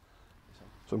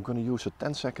 so I'm going to use a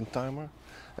 10-second timer,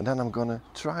 and then I'm going to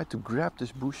try to grab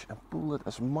this bush and pull it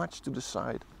as much to the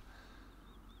side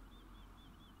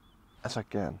as I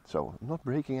can. So I'm not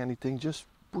breaking anything, just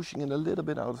pushing it a little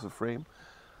bit out of the frame,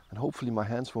 and hopefully my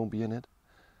hands won't be in it.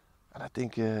 And I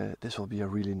think this will be a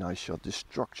really nice shot. The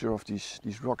structure of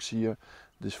these rocks here,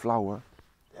 this flower,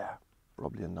 yeah,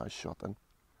 probably a nice shot. And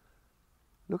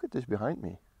look at this behind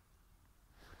me.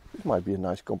 This might be a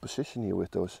nice composition here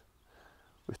with those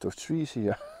trees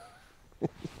here. You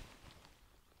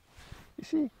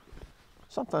see,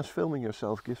 sometimes filming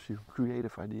yourself gives you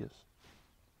creative ideas.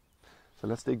 So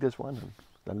let's take this one and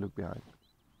then look behind.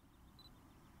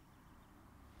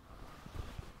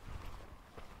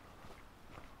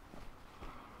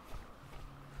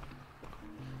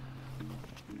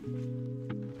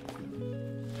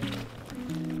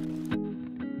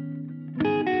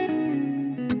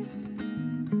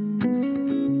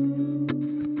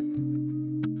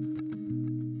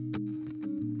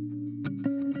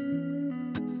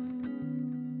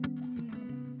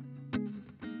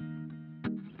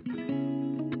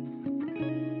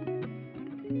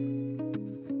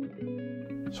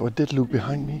 So I did look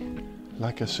behind me,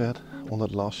 like I said, on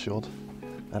that last shot,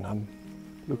 and I'm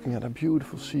looking at a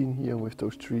beautiful scene here with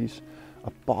those trees,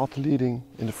 a path leading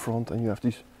in the front, and you have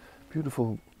these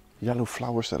beautiful yellow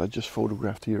flowers that I just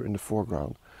photographed here in the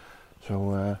foreground.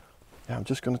 So yeah, I'm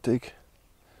just going to take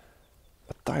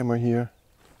a timer here,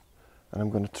 and I'm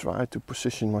going to try to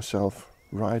position myself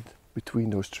right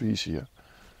between those trees here.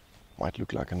 Might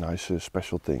look like a nice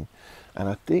special thing, and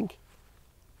I think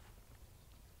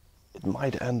it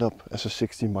might end up as a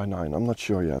 16:9. I'm not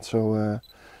sure yet. So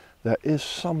there is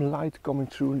some light coming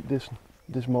through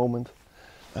this moment,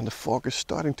 and the fog is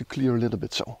starting to clear a little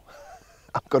bit. So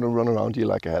I'm gonna run around here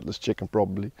like a headless chicken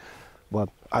probably, but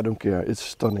I don't care. It's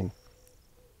stunning.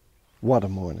 What a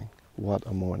morning! What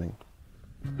a morning!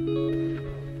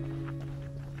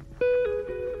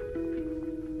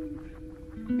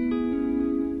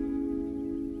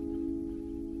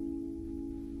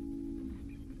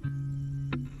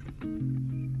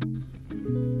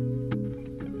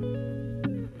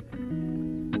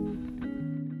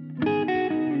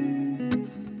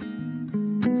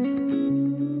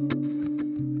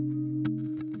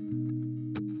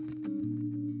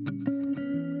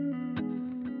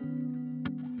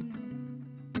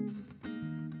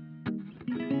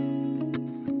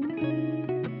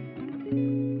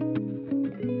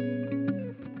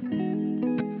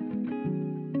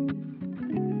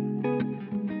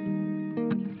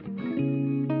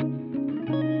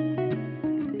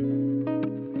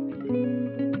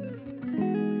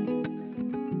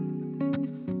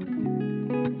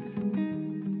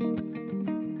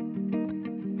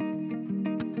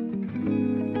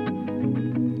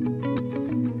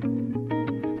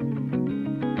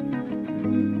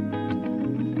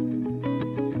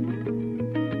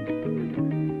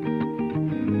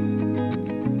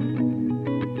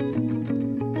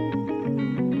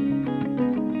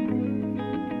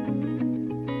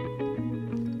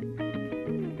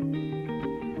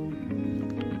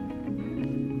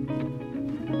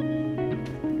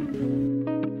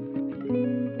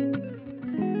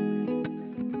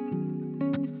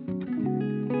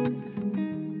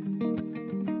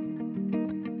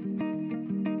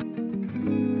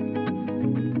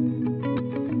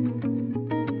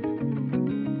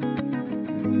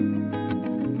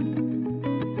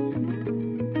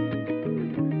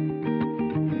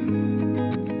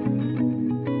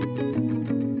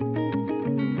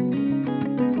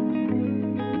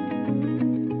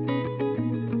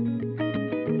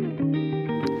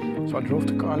 So I drove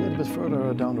the car a little bit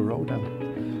further down the road,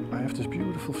 and I have this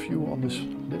beautiful view on this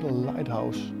little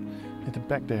lighthouse in the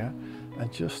back there. And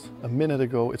just a minute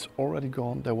ago, it's already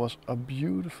gone. There was a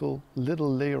beautiful little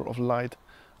layer of light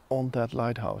on that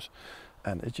lighthouse,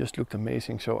 and it just looked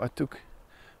amazing. So I took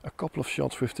a couple of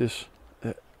shots with this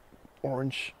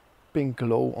orange pink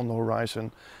glow on the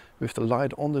horizon, with the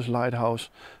light on this lighthouse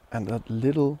and that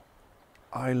little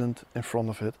island in front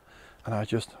of it, and I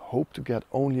just hope to get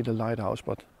only the lighthouse,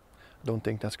 but I don't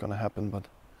think that's gonna happen. But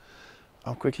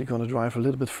I'm quickly gonna drive a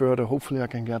little bit further. Hopefully I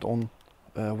can get on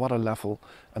water level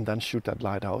and then shoot that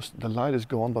lighthouse. The light is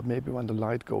gone, but maybe when the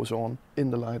light goes on in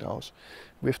the lighthouse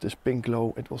with this pink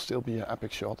glow, it will still be an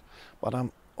epic shot. But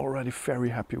I'm already very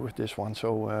happy with this one.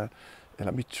 So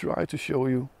let me try to show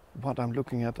you what I'm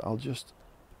looking at. I'll just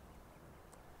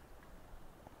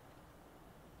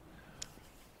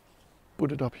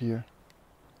put it up here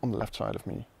on the left side of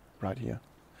me, right here.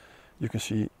 You can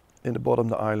see in the bottom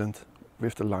the island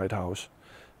with the lighthouse,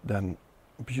 then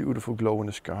beautiful glow in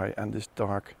the sky and this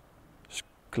dark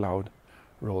cloud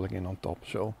rolling in on top.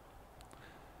 So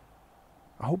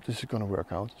I hope this is gonna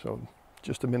work out. So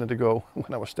just a minute ago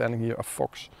when I was standing here, a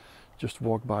fox just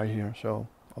walked by here. So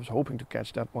I was hoping to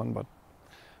catch that one, but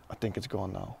I think it's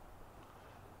gone now.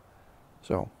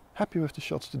 So happy with the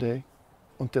shots today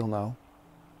until now.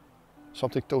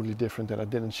 Something totally different that I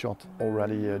didn't shot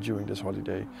already during this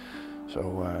holiday.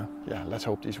 So yeah, let's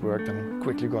hope these worked, and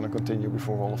quickly gonna continue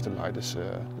before all of the light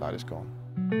is gone.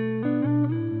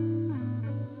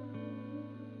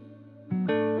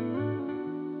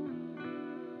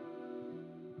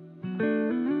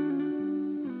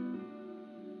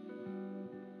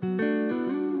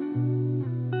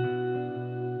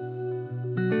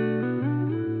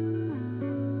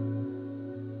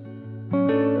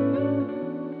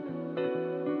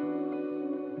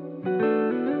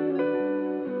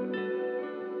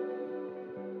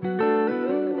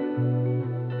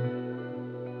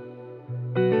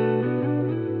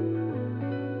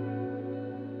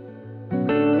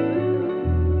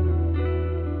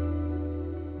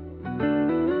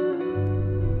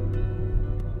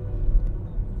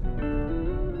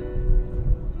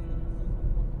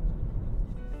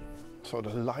 So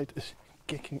the light is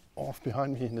kicking off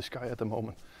behind me in the sky at the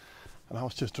moment. And I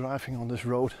was just driving on this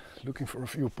road looking for a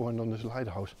viewpoint on this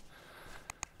lighthouse.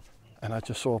 And I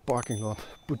just saw a parking lot,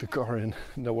 put the car in.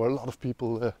 There were a lot of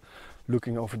people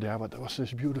looking over there, but there was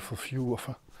this beautiful view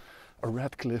of a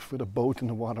red cliff with a boat in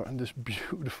the water and this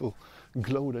beautiful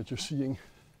glow that you're seeing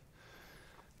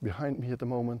behind me at the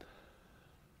moment.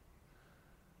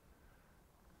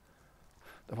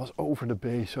 That was over the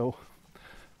bay, so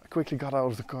I quickly got out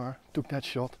of the car, took that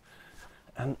shot,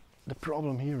 and the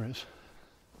problem here is,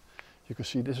 you can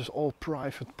see this is all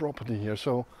private property here,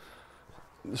 so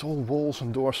there's all walls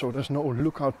and doors, so there's no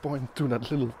lookout point to that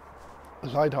little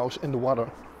lighthouse in the water.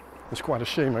 It's quite a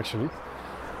shame actually.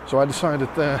 So I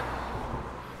decided to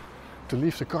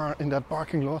leave the car in that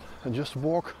parking lot and just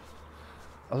walk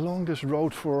along this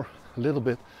road for a little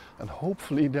bit, and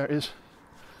hopefully there is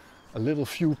a little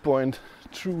viewpoint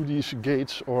through these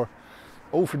gates or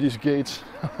over these gates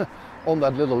on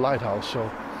that little lighthouse. So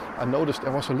I noticed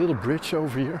there was a little bridge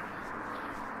over here,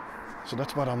 so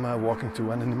that's what I'm walking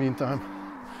to, and in the meantime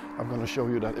I'm going to show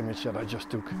you that image that I just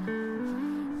took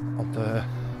on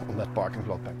that parking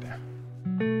lot back there.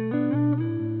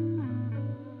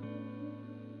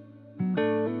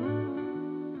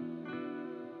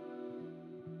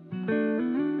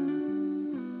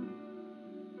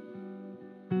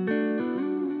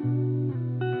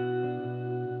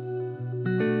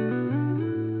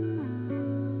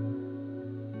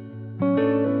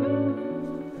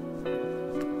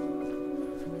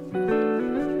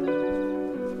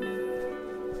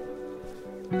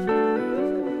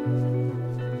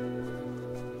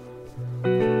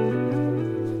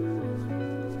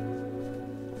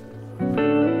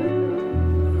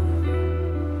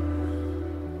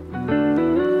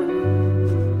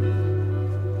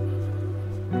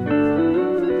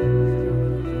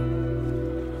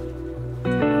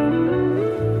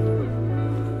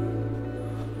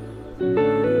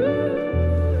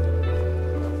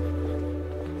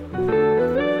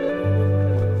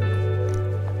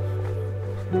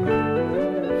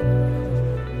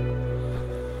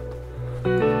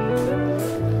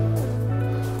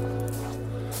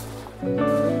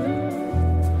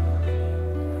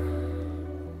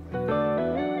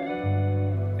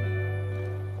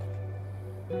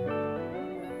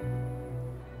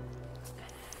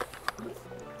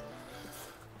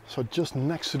 So just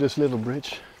next to this little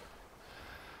bridge,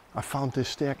 I found this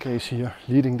staircase here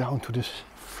leading down to this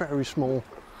very small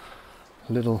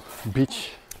little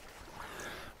beach.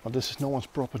 But this is no one's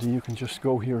property, you can just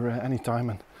go here anytime,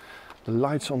 and the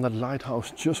lights on that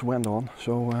lighthouse just went on,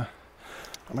 so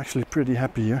I'm actually pretty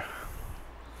happy here.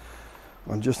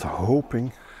 I'm just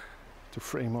hoping to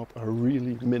frame up a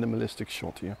really minimalistic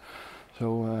shot here.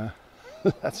 So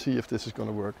let's see if this is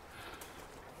gonna work.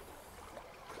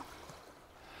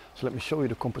 So let me show you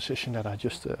the composition that I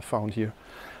just found here.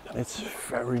 And it's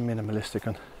very minimalistic,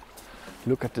 and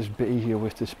Look at this bay here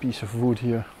with this piece of wood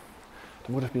here.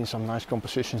 There would have been some nice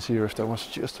compositions here if there was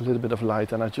just a little bit of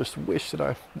light, and I just wish that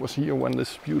I was here when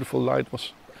this beautiful light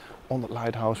was on the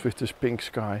lighthouse with this pink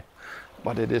sky,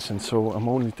 but it isn't, so I'm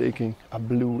only taking a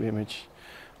blue image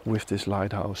with this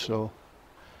lighthouse. So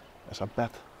there's a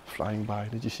bat flying by,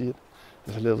 did you see it?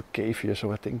 There's a little cave here,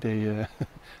 so I think they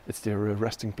it's their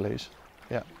resting place.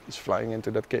 Yeah, it's flying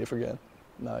into that cave again.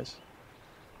 Nice,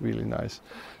 really nice.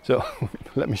 So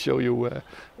let me show you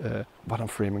what I'm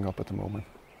framing up at the moment.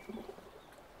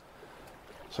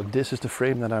 So this is the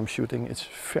frame that I'm shooting. It's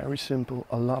very simple,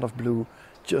 a lot of blue,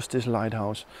 just this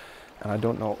lighthouse. And I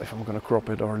don't know if I'm gonna crop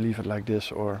it or leave it like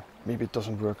this, or maybe it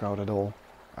doesn't work out at all.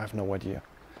 I have no idea.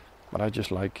 But I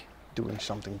just like doing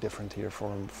something different here for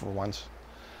once.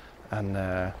 And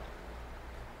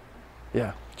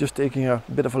yeah, just taking a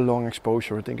bit of a long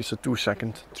exposure. I think it's a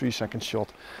 2-second, 3-second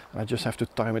shot. And I just have to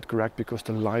time it correct because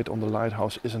the light on the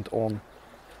lighthouse isn't on,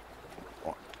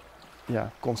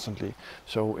 yeah, constantly.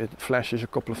 So it flashes a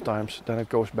couple of times, then it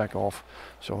goes back off.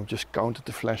 So I've just counted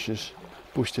the flashes,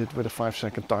 pushed it with a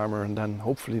 5-second timer, and then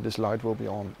hopefully this light will be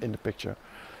on in the picture.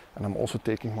 And I'm also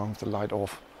taking one of the light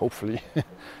off, hopefully.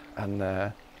 And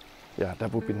yeah,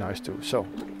 that would be nice too. So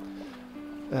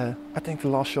I think the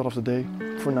last shot of the day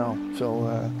for now. So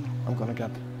I'm gonna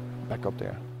get back up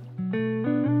there.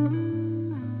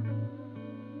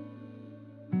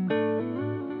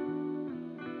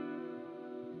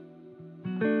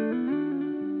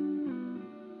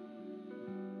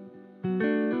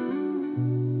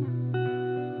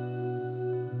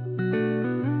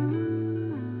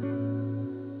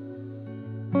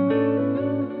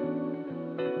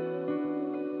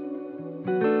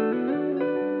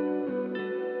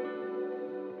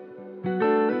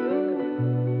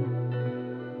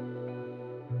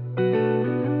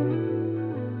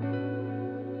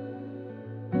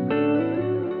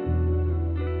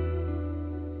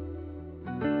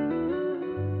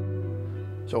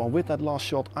 So with that last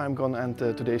shot, I'm gonna end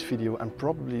today's video, and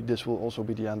probably this will also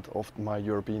be the end of my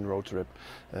European road trip.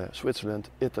 Switzerland,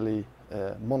 Italy,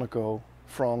 Monaco,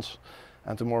 France,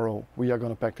 and tomorrow we are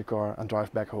gonna pack the car and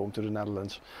drive back home to the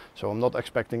Netherlands. So I'm not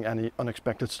expecting any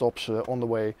unexpected stops on the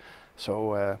way.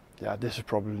 So yeah, this is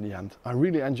probably the end. I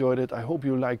really enjoyed it. I hope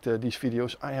you liked these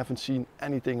videos. I haven't seen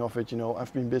anything of it, you know.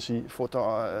 I've been busy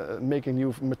making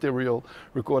new material,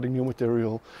 recording new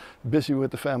material, busy with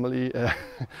the family,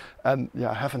 and yeah,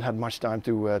 I haven't had much time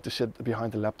to sit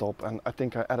behind the laptop. And I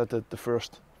think I edited the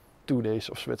first 2 days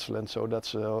of Switzerland, so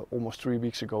that's almost 3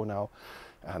 weeks ago now.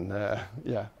 And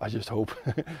yeah, I just hope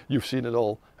you've seen it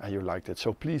all and you liked it.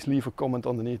 So please leave a comment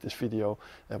underneath this video,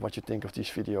 what you think of these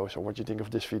videos or what you think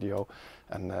of this video.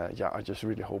 And yeah, I just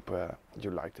really hope you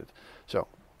liked it. So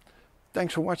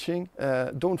thanks for watching.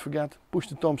 Don't forget, push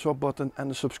the thumbs up button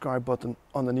and the subscribe button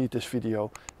underneath this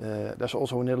video. There's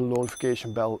also a little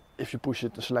notification bell. If you push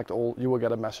it and select all, you will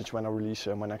get a message when I release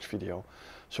my next video.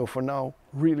 So for now,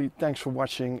 really thanks for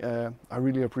watching. I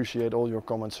really appreciate all your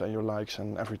comments and your likes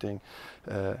and everything.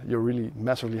 You're really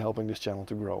massively helping this channel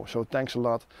to grow. So thanks a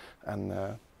lot. And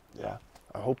yeah,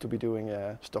 I hope to be doing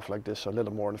stuff like this a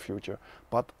little more in the future.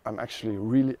 But I'm actually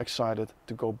really excited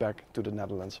to go back to the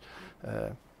Netherlands.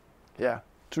 Yeah,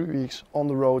 3 weeks on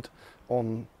the road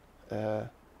on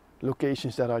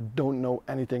locations that I don't know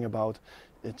anything about.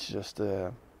 It's just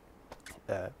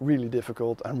really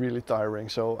difficult and really tiring.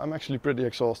 So I'm actually pretty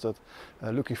exhausted.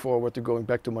 Looking forward to going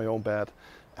back to my own bed,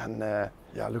 and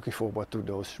yeah, looking forward to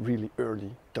those really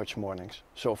early Dutch mornings.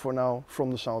 So for now,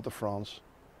 from the south of France,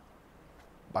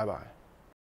 bye bye.